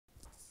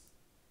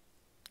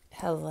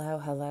Hello,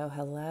 hello,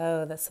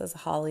 hello. This is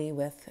Holly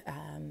with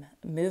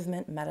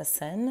movement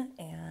medicine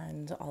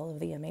and all of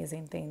the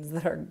amazing things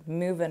that are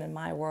moving in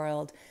my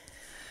world.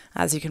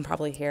 As you can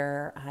probably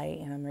hear, I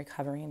am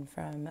recovering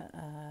from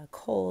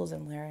cold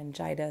and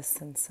laryngitis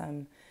and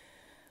some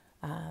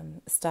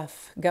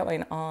stuff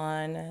going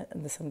on,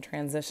 some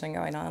transition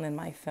going on in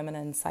my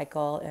feminine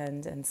cycle.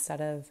 And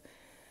instead of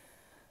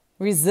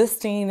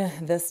resisting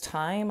this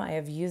time, I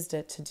have used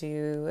it to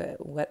do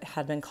what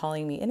had been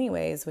calling me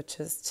anyways, which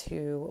is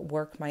to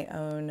work my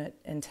own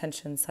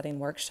intention setting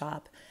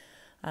workshop,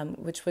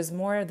 which was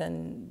more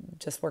than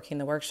just working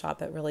the workshop,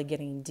 but really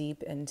getting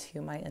deep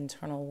into my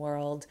internal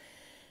world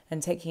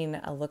and taking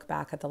a look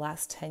back at the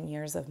last 10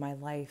 years of my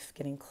life,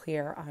 getting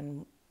clear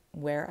on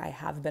where I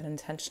have been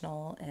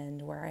intentional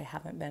and where I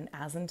haven't been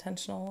as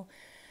intentional,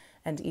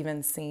 and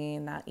even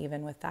seeing that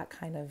even with that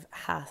kind of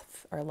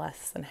half or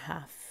less than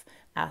half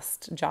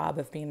asked job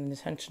of being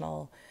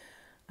intentional,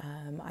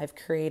 I've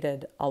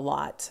created a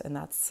lot, and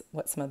that's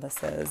what some of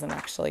this is. And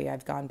actually,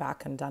 I've gone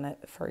back and done it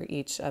for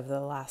each of the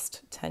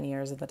last 10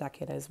 years of the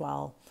decade as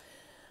well.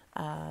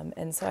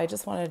 And so I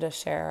just wanted to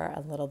share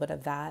a little bit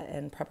of that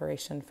in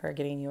preparation for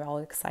getting you all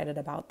excited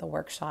about the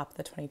workshop,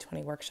 the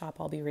 2020 workshop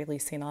I'll be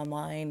releasing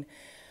online,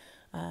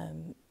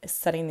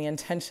 setting the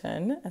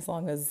intention as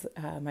long as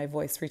my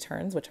voice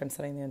returns, which I'm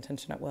setting the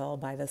intention it will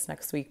by this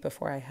next week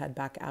before I head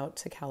back out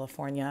to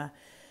California,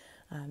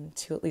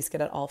 to at least get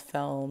it all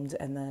filmed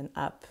and then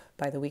up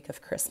by the week of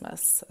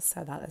Christmas.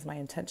 So that is my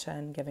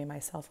intention, giving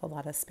myself a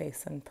lot of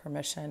space and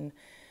permission,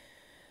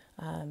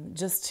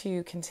 just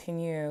to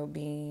continue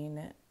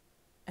being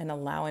and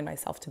allowing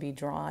myself to be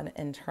drawn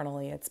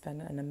internally. It's been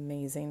an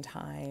amazing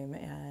time,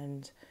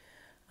 and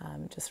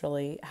just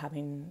really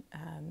having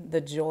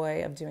the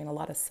joy of doing a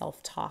lot of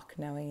self-talk,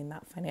 knowing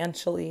that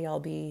financially I'll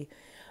be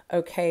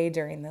okay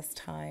during this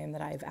time,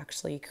 that I've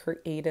actually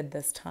created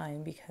this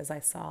time because I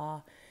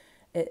saw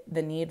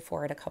the need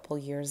for it a couple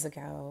years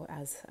ago.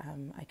 As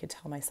I could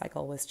tell my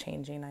cycle was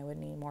changing, I would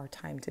need more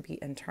time to be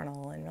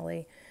internal and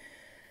really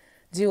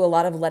do a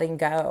lot of letting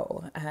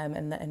go.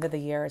 And the end of the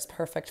year is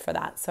perfect for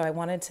that. So I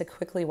wanted to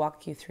quickly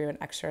walk you through an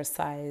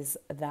exercise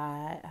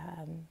that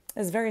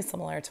is very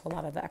similar to a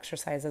lot of the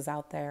exercises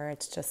out there.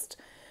 It's just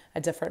a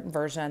different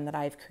version that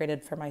I've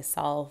created for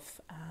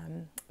myself,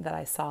 that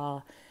I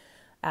saw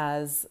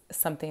as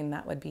something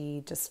that would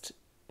be just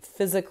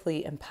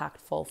physically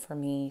impactful for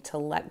me to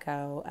let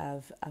go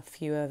of a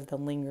few of the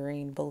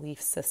lingering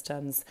belief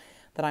systems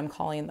that I'm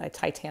calling the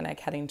Titanic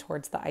heading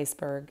towards the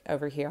iceberg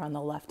over here on the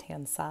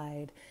left-hand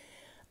side,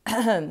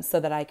 so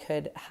that I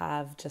could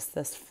have just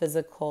this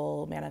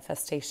physical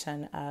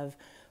manifestation of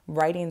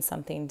writing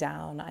something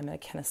down. I'm a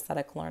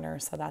kinesthetic learner,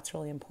 so that's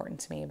really important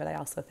to me, but I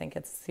also think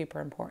it's super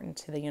important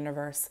to the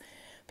universe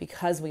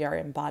because we are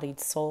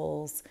embodied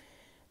souls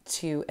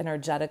to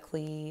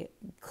energetically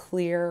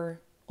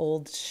clear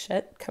old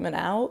shit coming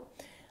out.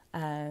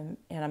 And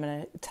I'm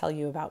going to tell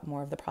you about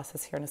more of the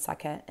process here in a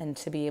second, and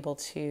to be able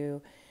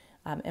to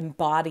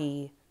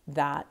embody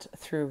that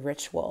through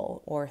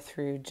ritual or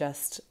through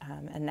just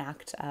an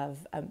act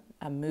of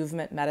a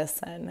movement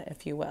medicine,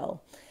 if you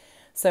will.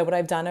 So what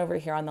I've done over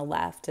here on the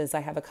left is I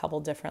have a couple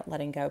different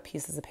letting go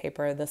pieces of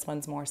paper. This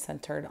one's more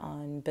centered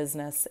on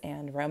business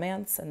and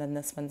romance, and then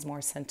this one's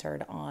more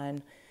centered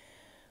on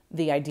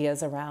the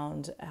ideas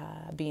around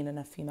being in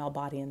a female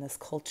body in this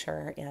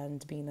culture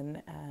and being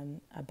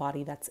in a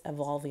body that's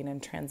evolving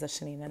and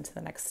transitioning into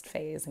the next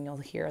phase. And you'll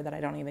hear that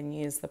I don't even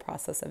use the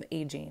process of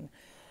aging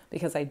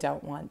because I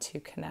don't want to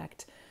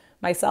connect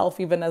myself,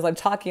 even as I'm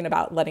talking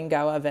about letting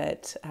go of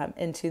it,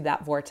 into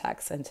that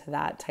vortex, into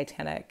that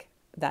Titanic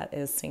that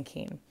is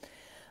sinking.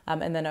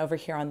 And then over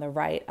here on the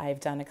right, I've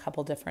done a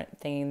couple different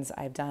things.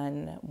 I've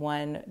done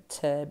one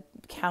to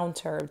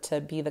counter,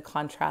 to be the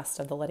contrast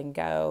of the letting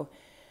go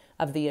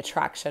of the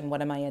attraction. What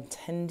am I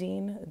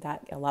intending?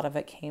 That a lot of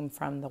it came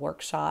from the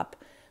workshop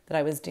that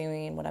I was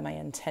doing. What am I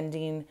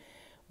intending?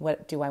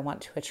 What do I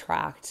want to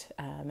attract?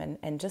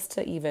 And just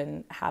to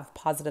even have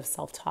positive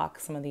self-talk.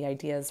 Some of the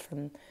ideas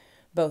from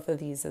both of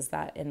these is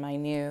that in my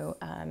new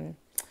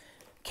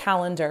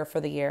calendar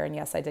for the year, and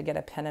yes, I did get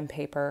a pen and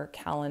paper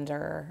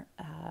calendar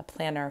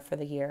planner for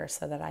the year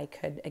so that I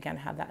could, again,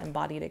 have that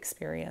embodied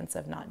experience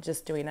of not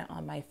just doing it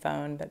on my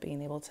phone, but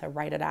being able to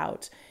write it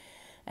out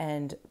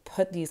and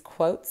put these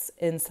quotes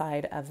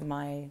inside of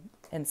my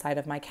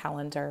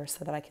calendar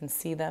so that I can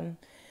see them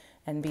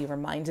and be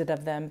reminded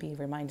of them, be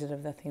reminded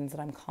of the things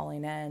that I'm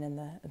calling in and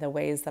the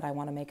ways that I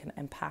want to make an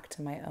impact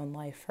in my own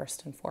life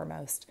first and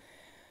foremost,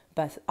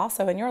 but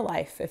also in your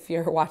life. If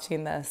you're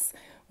watching this,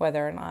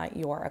 whether or not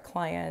you are a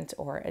client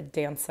or a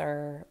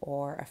dancer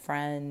or a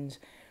friend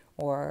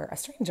or a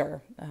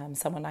stranger,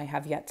 someone I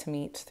have yet to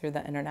meet through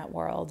the internet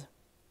world.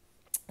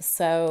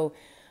 So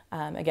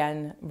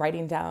again,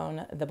 writing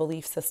down the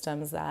belief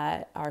systems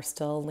that are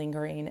still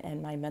lingering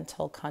in my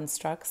mental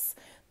constructs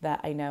that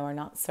I know are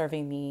not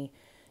serving me,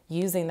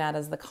 using that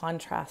as the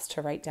contrast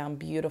to write down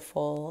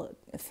beautiful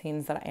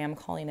things that I am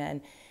calling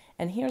in.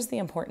 And here's the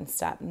important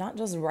step, not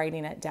just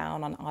writing it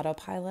down on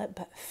autopilot,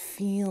 but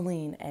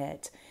feeling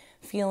it,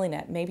 feeling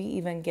it, maybe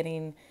even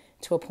getting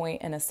to a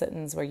point in a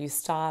sentence where you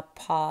stop,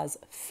 pause,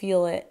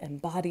 feel it,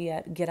 embody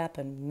it, get up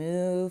and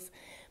move,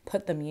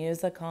 put the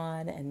music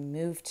on and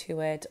move to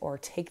it, or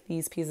take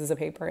these pieces of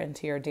paper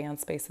into your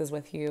dance spaces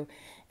with you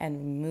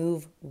and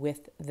move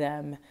with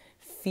them.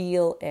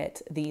 Feel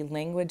it. The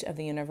language of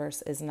the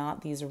universe is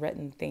not these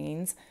written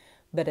things,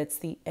 but it's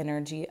the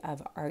energy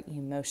of our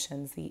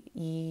emotions, the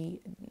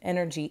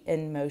energy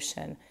in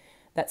motion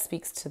that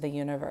speaks to the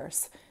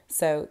universe.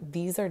 So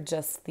these are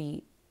just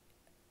the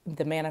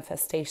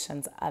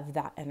manifestations of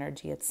that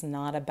energy. It's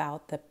not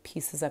about the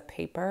pieces of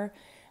paper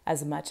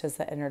as much as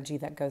the energy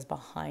that goes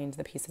behind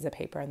the pieces of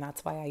paper. And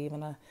that's why I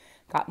even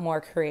got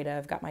more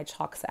creative, got my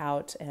chalks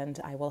out, and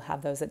I will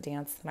have those at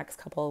dance the next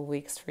couple of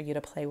weeks for you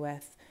to play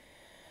with.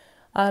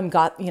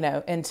 Got,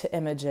 into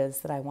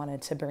images that I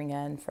wanted to bring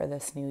in for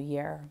this new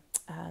year.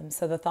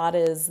 So the thought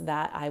is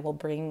that I will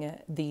bring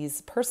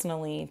these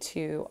personally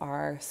to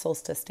our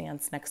solstice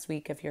dance next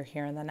week if you're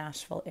here in the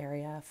Nashville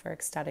area for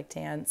ecstatic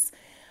dance.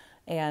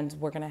 And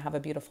we're going to have a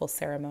beautiful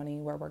ceremony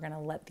where we're going to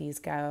let these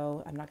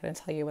go. I'm not going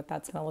to tell you what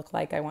that's going to look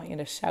like. I want you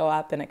to show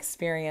up and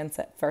experience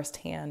it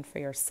firsthand for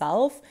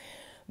yourself.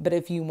 But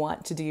if you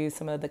want to do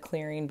some of the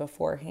clearing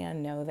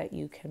beforehand, know that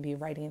you can be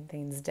writing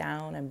things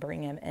down and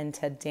bring them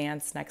into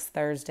dance next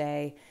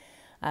Thursday.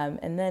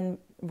 And then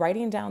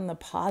writing down the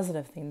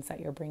positive things that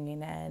you're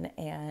bringing in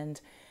and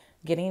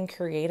getting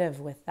creative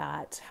with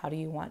that. How do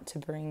you want to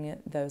bring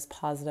those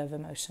positive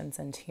emotions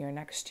into your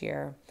next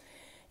year?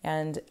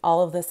 And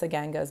all of this,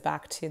 again, goes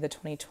back to the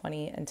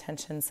 2020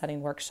 intention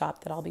setting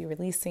workshop that I'll be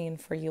releasing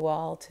for you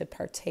all to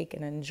partake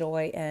and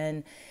enjoy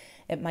in.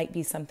 It might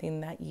be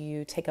something that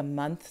you take a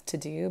month to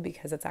do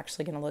because it's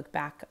actually going to look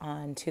back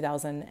on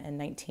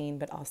 2019,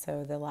 but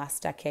also the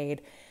last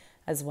decade,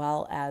 as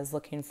well as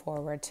looking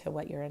forward to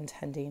what you're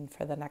intending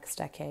for the next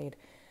decade.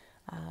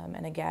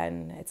 And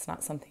again, it's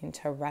not something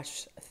to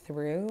rush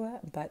through,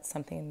 but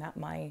something that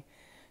my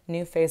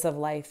new phase of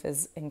life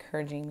is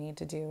encouraging me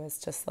to do, is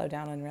to slow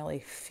down and really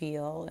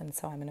feel. And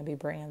so I'm going to be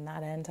bringing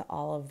that into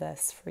all of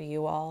this for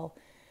you all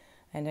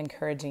and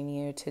encouraging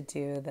you to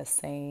do the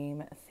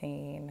same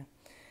thing.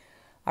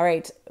 All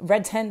right,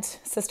 Red Tent,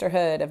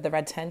 Sisterhood of the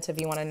Red Tent.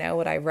 If you want to know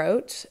what I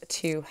wrote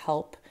to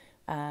help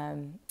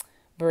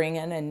bring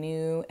in a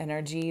new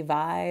energy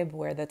vibe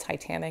where the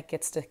Titanic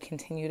gets to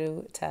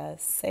continue to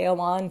sail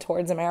on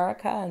towards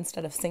America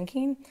instead of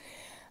sinking,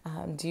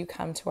 do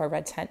come to our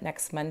Red Tent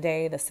next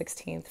Monday, the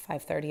 16th,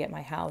 5:30 at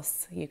my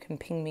house. You can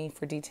ping me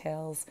for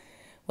details.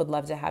 Would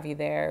love to have you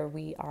there.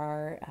 We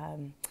are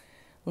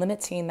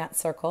limiting that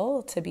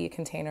circle to be a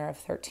container of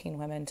 13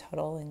 women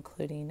total,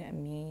 including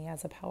me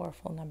as a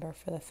powerful number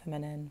for the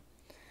feminine.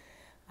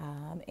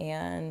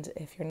 And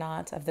if you're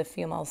not of the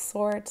female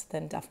sort,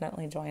 then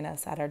definitely join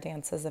us at our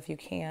dances if you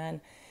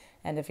can.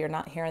 And if you're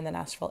not here in the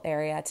Nashville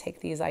area, take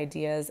these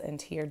ideas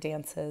into your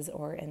dances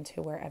or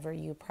into wherever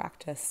you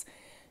practice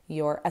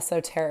your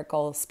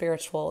esoterical,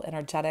 spiritual,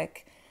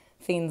 energetic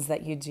things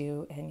that you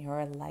do in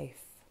your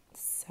life.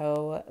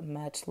 So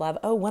much love.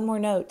 Oh, one more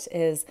note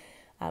is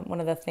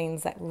one of the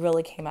things that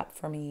really came up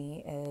for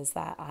me is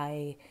that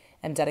I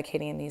am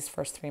dedicating these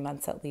first 3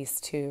 months at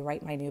least to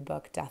write my new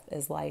book, Death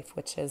is Life,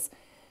 which is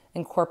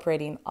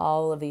incorporating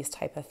all of these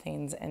type of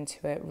things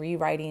into it,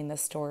 rewriting the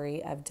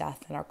story of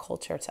death in our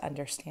culture to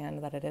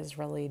understand that it is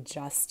really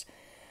just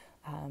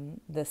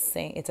the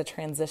same. It's a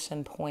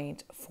transition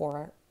point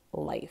for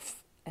life.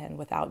 And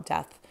without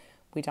death,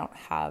 we don't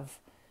have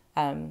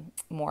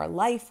more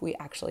life. We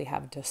actually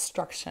have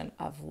destruction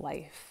of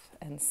life.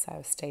 And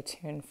so stay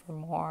tuned for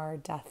more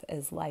Death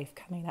is Life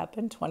coming up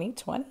in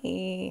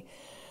 2020.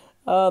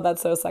 Oh,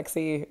 that's so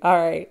sexy. All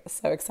right.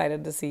 So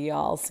excited to see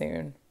y'all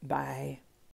soon. Bye.